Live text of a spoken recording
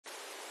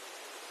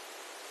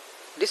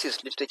This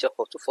is Literature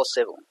for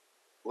 247,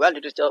 where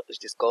literature is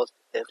discussed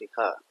every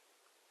hour.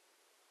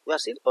 We are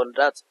still on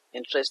that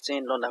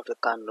interesting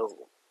non-African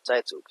novel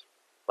titled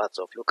Parts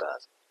of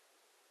Lucas.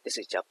 This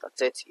is chapter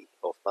 30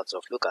 of Parts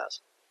of Lucas.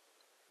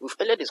 We've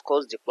earlier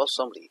discussed the plot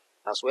summary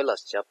as well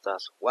as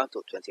chapters 1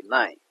 to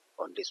 29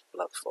 on this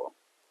platform.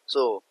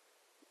 So,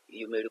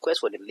 you may request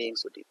for the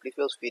links to the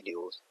previous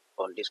videos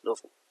on this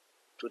novel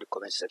through the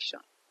comment section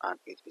and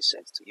it will be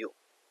sent to you.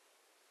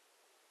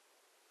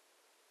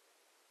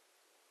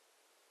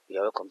 You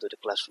are welcome to the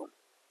classroom.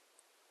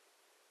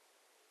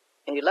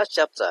 In the last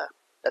chapter,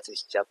 that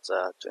is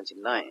chapter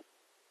 29,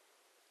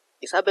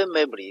 Isabel's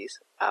memories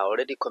are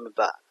already coming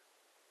back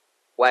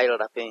while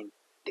wrapping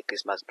the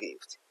Christmas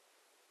gift.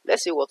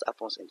 Let's see what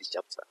happens in this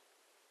chapter.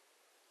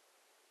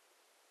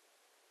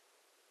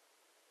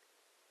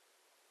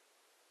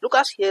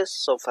 Lucas hears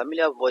some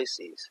familiar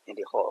voices in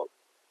the hall,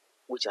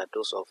 which are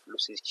those of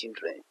Lucy's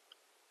children.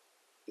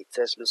 He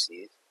tells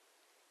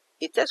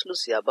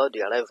Lucy about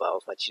the arrival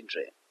of her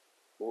children,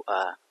 who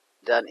are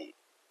Danny,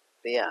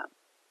 Ryan,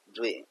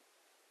 Dwayne,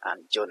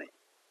 and Johnny.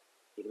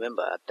 You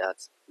remember that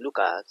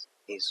Lucas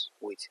is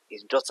with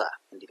his daughter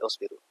in the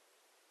hospital.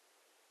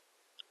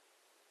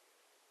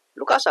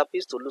 Lucas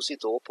appeals to Lucy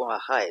to open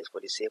her eyes for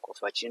the sake of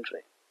her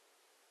children.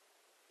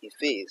 He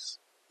feels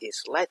a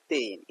slight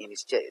pain in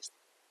his chest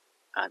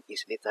and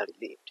is later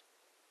relieved.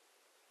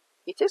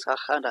 He takes her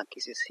hand and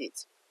kisses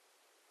it.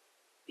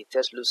 He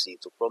tells Lucy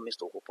to promise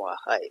to open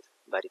her eyes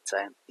by the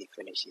time he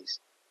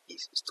finishes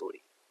his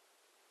story.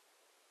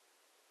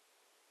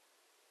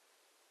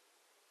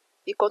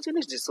 He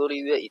continues the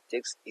story where he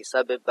takes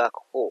Isabel back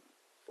home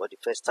for the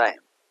first time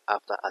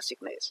after her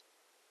sickness.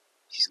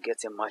 She's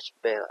getting much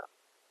better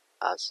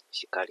as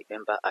she can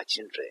remember her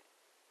children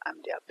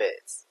and their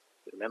births.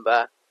 You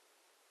remember,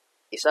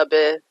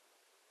 Isabel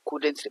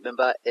couldn't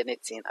remember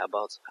anything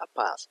about her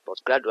past, but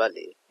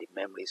gradually the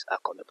memories are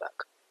coming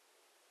back.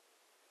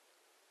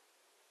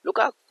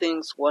 Lucas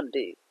thinks one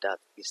day that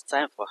it's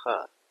time for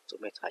her to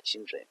meet her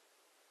children.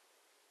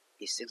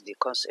 He seeks the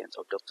consent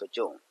of Dr.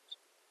 Jones,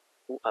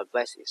 who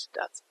advises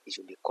that he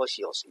should be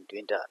cautious in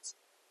doing that.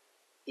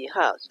 He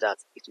adds that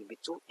it will be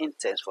too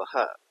intense for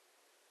her,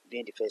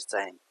 being the first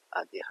time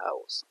at the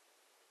house.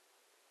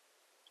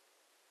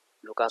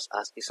 Lucas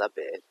asks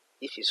Isabel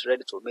if she's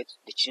ready to meet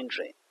the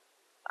children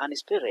and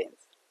his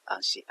parents,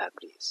 and she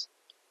agrees.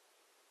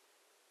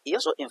 He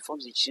also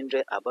informs the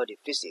children about the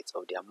visit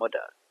of their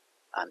mother,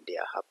 and they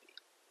are happy.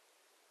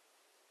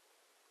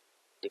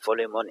 The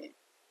following morning,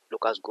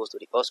 Lucas goes to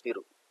the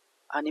hospital,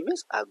 and he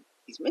meets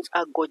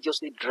her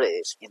gorgeously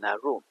dressed in her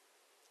room.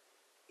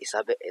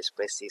 Isabel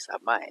expresses her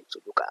mind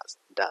to Lucas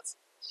that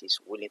she's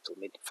willing to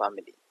meet the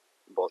family,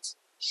 but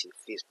she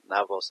feels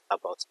nervous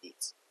about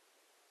it.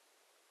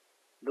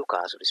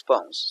 Lucas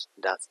responds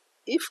that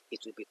if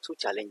it will be too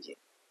challenging,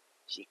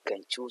 she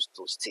can choose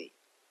to stay.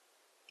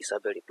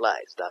 Isabel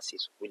replies that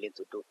she's willing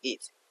to do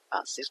it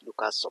and seeks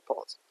Lucas'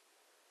 support.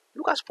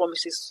 Lucas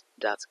promises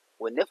that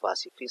whenever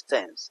she feels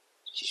tense,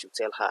 she should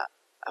tell her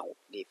and will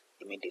leave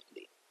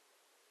immediately.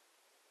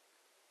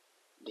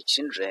 The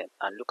children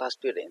and Lucas'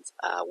 parents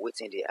are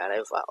awaiting the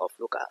arrival of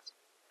Lucas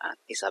and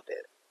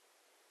Isabel.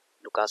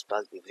 Lucas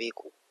passes the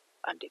vehicle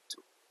and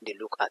they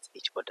look at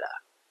each other.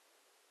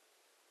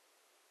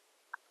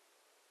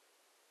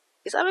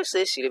 Isabel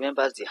says she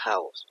remembers the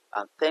house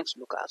and thanks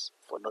Lucas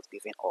for not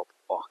giving up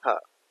on her.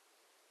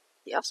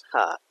 He asks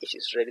her if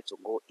she's ready to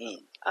go in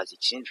as the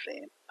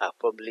children are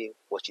probably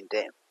watching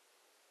them.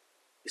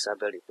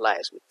 Isabel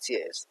replies with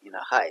tears in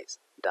her eyes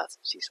that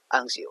she's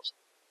anxious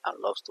and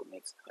loves to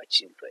meet her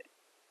children.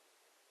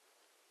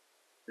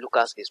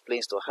 Lucas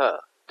explains to her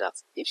that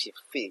if she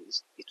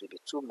feels it will be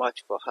too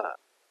much for her,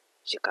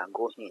 she can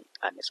go in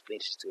and explain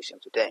the situation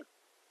to them.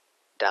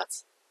 That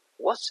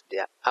what they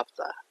are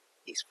after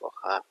is for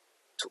her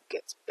to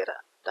get better.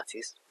 That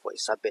is, for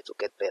Isabel to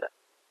get better.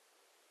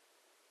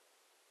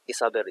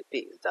 Isabel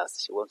repeats that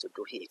she wants to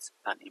do it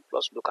and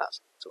implores Lucas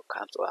to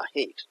come to her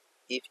aid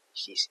if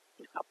she's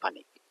in her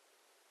panic.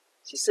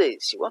 She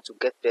says she wants to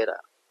get better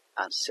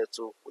and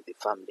settle with the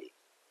family.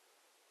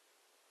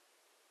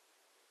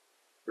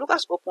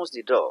 Lucas opens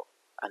the door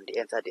and they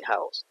enter the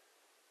house.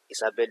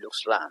 Isabel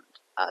looks round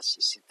as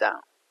she sits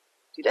down.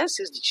 She then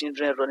sees the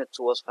children running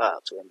towards her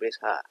to embrace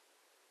her.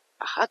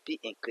 Her heartbeat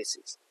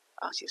increases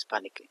and she's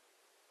panicking.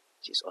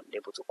 She's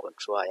unable to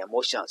control her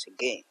emotions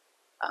again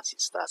and she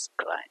starts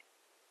crying.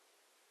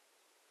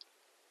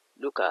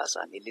 Lucas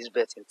and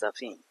Elizabeth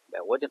intervene by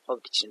warding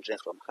off the children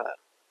from her.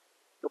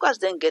 Lucas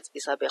then gets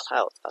Isabel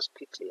out as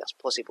quickly as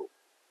possible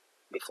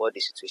before the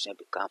situation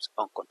becomes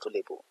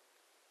uncontrollable.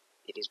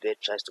 Elizabeth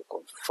tries to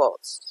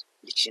comfort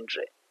the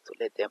children to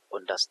let them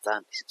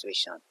understand the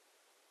situation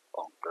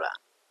on ground.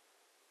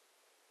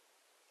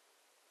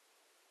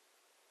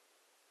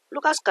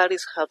 Lucas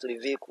carries her to the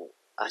vehicle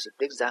as she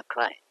breaks down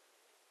crying.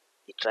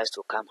 He tries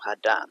to calm her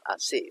down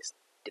and says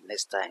the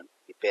next time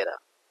will be better.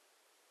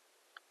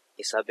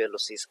 Isabel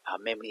loses her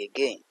memory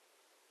again.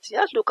 She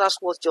asks Lucas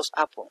what just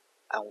happened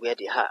and where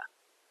they are.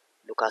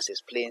 Lucas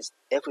explains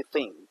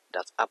everything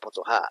that happened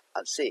to her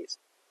and says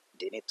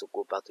they need to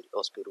go back to the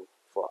hospital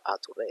for her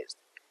to rest.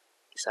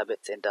 Isabel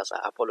tenders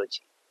her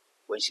apology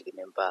when she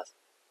remembers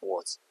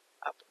what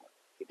happened.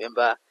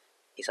 Remember,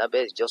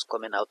 Isabel is just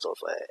coming out of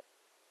a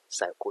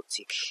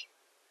psychotic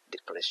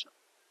depression.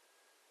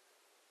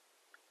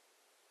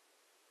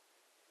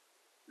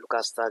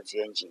 Lucas starts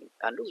the engine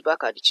and looks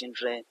back at the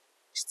children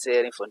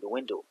staring from the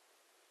window.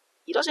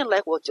 He doesn't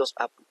like what just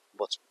happened,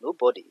 but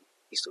nobody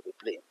is to be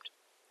blamed.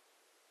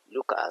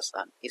 Lucas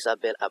and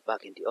Isabel are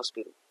back in the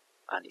hospital,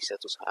 and he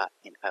settles her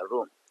in her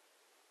room.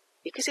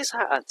 He kisses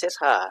her and tells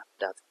her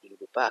that he will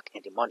be back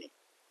in the morning.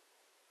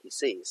 He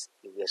says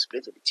he will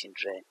explain to the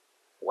children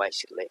why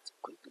she left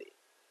quickly.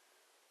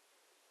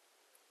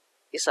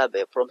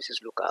 Isabel promises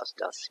Lucas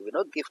that she will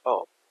not give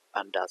up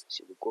and that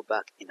she will go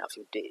back in a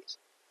few days.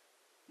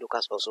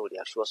 Lucas also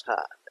reassures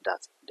her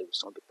that they will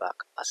soon be back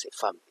as a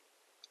family.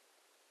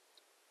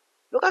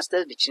 Lucas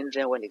tells the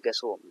children when he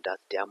gets home that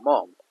their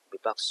mom will be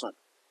back soon.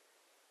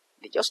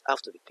 They just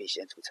have to be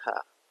patient with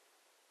her.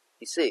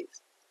 He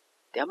says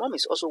their mom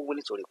is also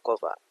willing to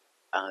recover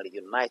and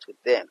reunite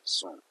with them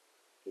soon.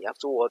 He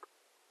afterward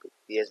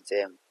prepares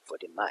them for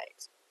the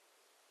night.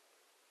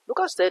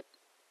 Lucas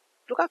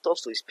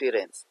talks to his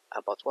parents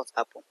about what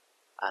happened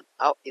and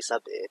how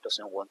Isabel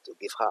doesn't want to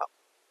give up.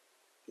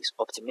 He's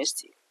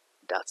optimistic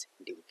that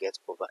they will get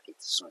over it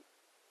soon.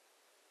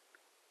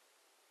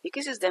 He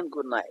kisses them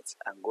good night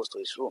and goes to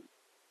his room.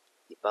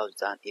 He bows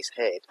down his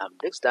head and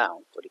breaks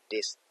down for the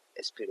day's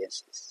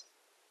experiences.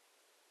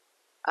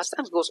 As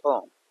time goes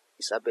on,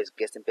 Isabel is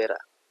getting better.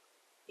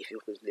 A few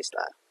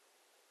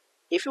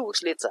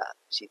weeks later,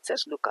 she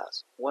tells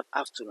Lucas one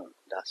afternoon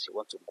that she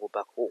wants to go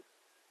back home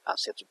and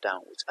settle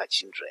down with her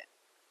children.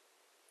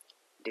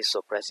 This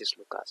surprises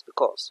Lucas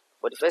because,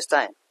 for the first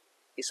time,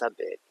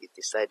 Isabel is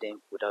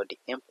deciding without the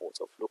input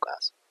of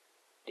Lucas,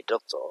 the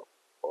doctor,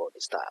 or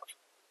the staff.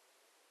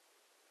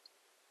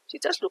 She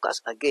tells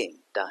Lucas again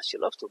that she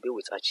loves to be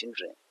with her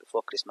children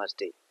before Christmas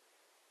Day.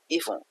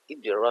 Even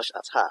if they rush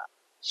at her,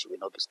 she will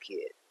not be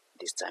scared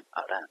this time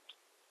around.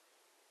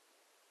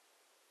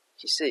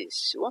 She says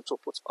she wants to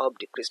put up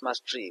the Christmas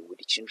tree with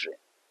the children.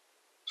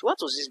 She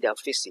wants to see their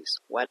faces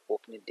while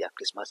opening their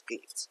Christmas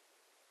gifts.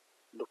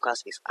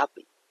 Lucas is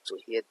happy to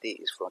hear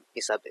this from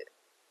Isabel,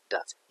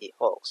 that he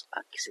hugs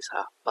and kisses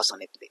her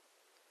passionately.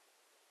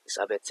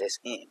 Isabel tells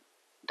him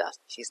that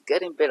she's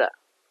getting better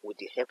with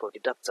the help of the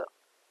doctor.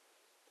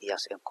 He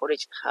has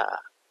encouraged her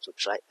to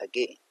try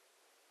again.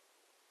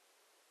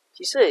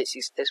 She says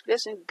she's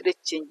experiencing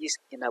great changes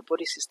in her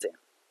body system.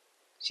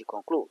 She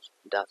concludes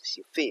that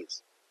she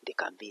feels they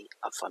can be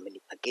a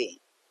family again.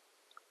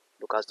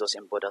 Lucas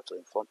doesn't bother to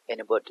inform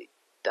anybody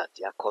that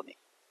they are coming.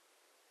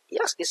 He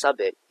asks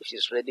Isabel if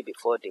she's ready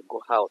before they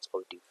go out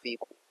of the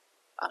vehicle,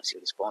 and she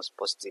responds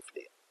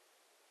positively.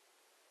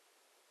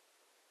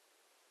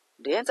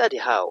 They enter the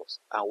house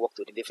and walk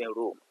to the living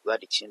room where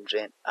the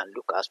children and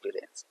Lucas'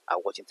 parents are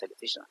watching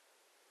television.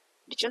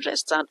 The children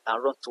stand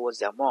and run towards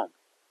their mom.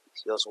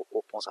 She also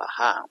opens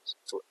her arms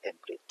to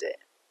embrace them.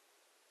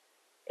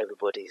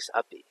 Everybody is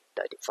happy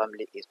that the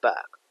family is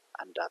back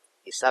and that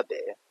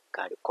Isabel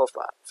can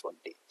recover from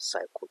the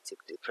psychotic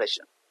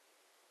depression.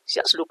 She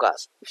asks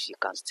Lucas if she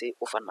can stay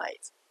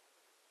overnight.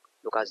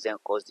 Lucas then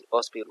calls the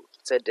hospital to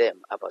tell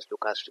them about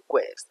Lucas'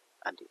 request,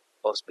 and the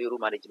hospital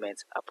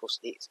management approves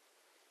it.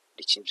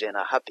 The children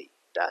are happy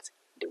that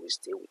they will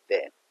stay with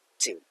them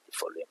till the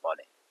following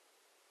morning.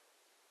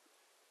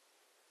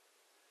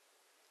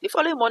 The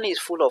following morning is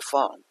full of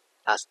fun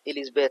as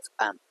Elizabeth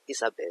and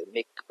Isabel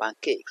make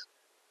pancakes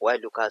while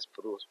Lucas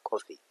brews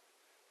coffee.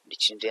 The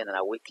children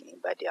are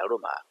awakened by the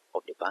aroma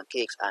of the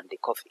pancakes and the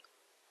coffee.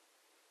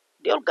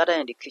 They all gather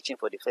in the kitchen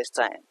for the first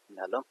time in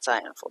a long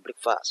time for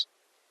breakfast.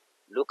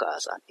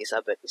 Lucas and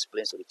Isabel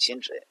explain to the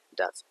children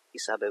that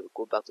Isabel will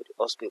go back to the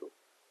hospital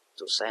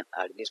to sign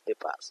her release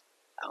papers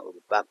and will be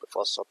back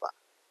before supper.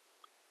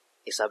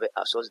 Isabel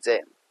assures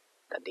them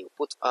that they will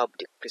put up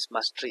the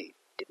Christmas tree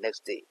the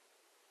next day.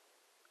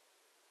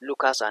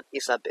 Lucas and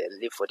Isabel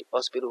leave for the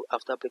hospital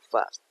after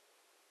breakfast.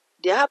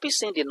 They are happy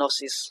seeing the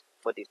nurses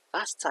for the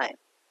last time.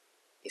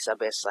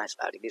 Isabel signs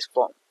her release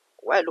form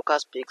while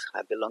Lucas picks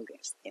her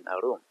belongings in her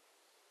room.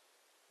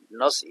 The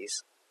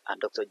nurses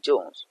and Dr.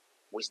 Jones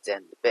wish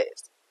them the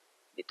best.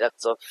 The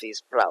doctor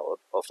feels proud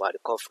of her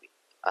recovery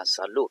and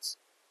salutes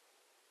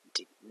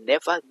the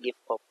never give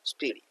up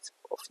spirit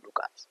of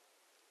Lucas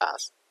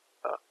as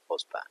her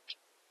husband.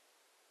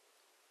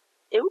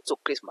 A week to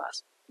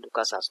Christmas,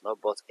 Lucas has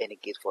not bought any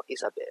gift for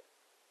Isabel.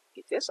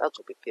 He tells her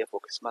to prepare for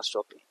Christmas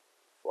shopping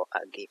for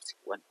her gift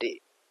one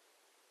day.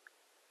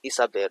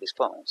 Isabel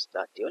responds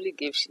that the only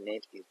gift she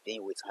needs is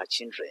being with her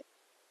children,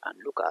 and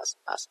Lucas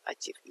has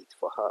achieved it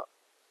for her.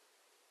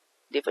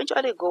 They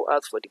eventually go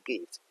out for the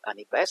gift, and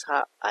he buys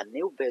her a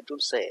new bedroom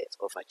set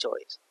of her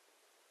choice.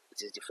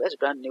 It is the first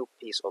brand new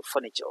piece of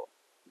furniture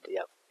they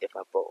have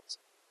ever bought.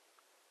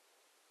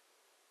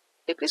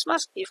 A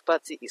Christmas Eve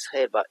party is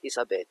held by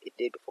Isabel a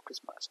day before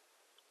Christmas.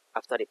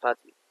 After the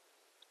party,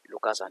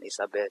 Lucas and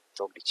Isabel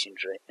talk the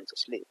children into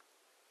sleep.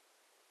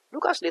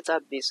 Lucas later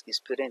bids his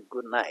parents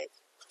good night,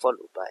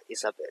 followed by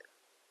Isabel.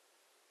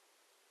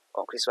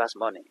 On Christmas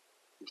morning,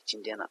 the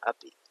children are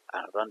happy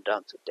and run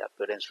down to their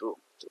parents' room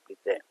to greet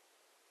them.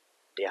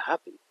 They are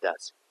happy that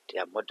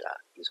their mother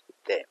is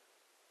with them.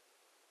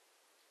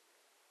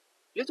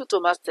 Little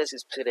Thomas tells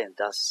his parents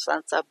that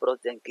Santa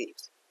brought them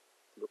gifts.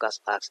 Lucas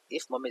asks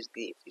if Mommy's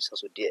gift is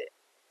also there.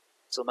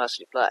 Thomas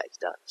replies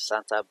that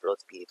Santa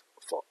brought gifts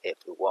for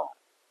everyone.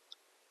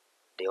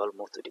 They all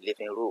move to the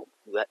living room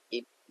where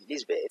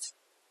Elizabeth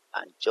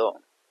and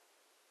John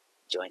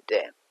join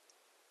them.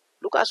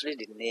 Lucas reads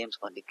the names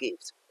on the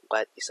gifts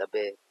while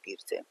Isabel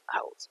gives them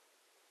out.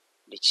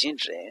 The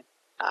children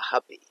are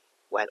happy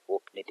while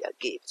opening their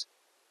gifts.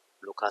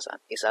 Lucas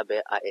and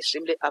Isabel are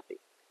extremely happy.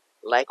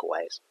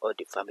 Likewise, all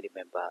the family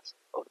members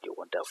of the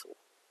wonderful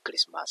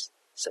Christmas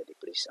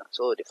celebration.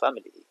 So the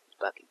family is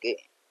back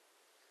again.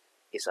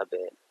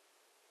 Isabel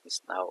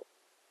is now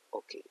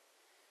okay.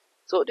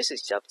 So this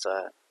is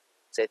chapter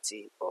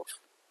 30 of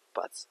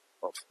part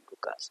of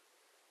Lucas.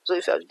 So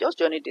if you are just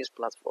joining this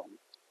platform,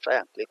 try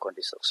and click on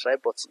the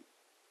subscribe button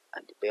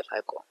and the bell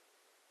icon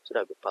so that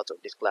you'll be part of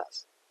this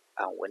class.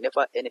 And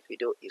whenever any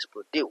video is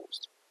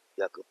produced,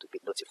 you are going to be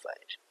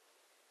notified.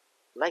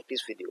 Like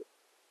this video,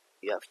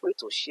 you are free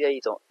to share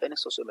it on any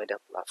social media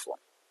platform.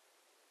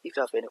 If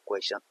you have any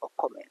question or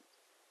comment,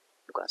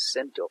 you can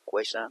send your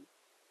question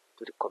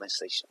to the comment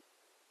section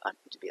and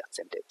it will be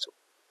attended to.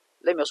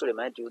 Let me also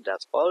remind you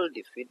that all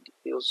the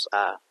videos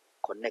are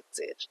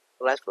connected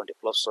right from the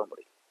plot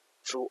summary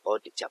through all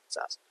the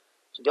chapters.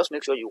 So just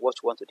make sure you watch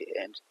one to the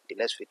end. The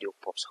next video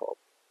pops up.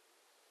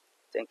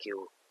 Thank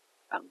you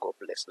and God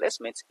bless. Let's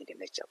meet in the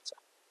next chapter.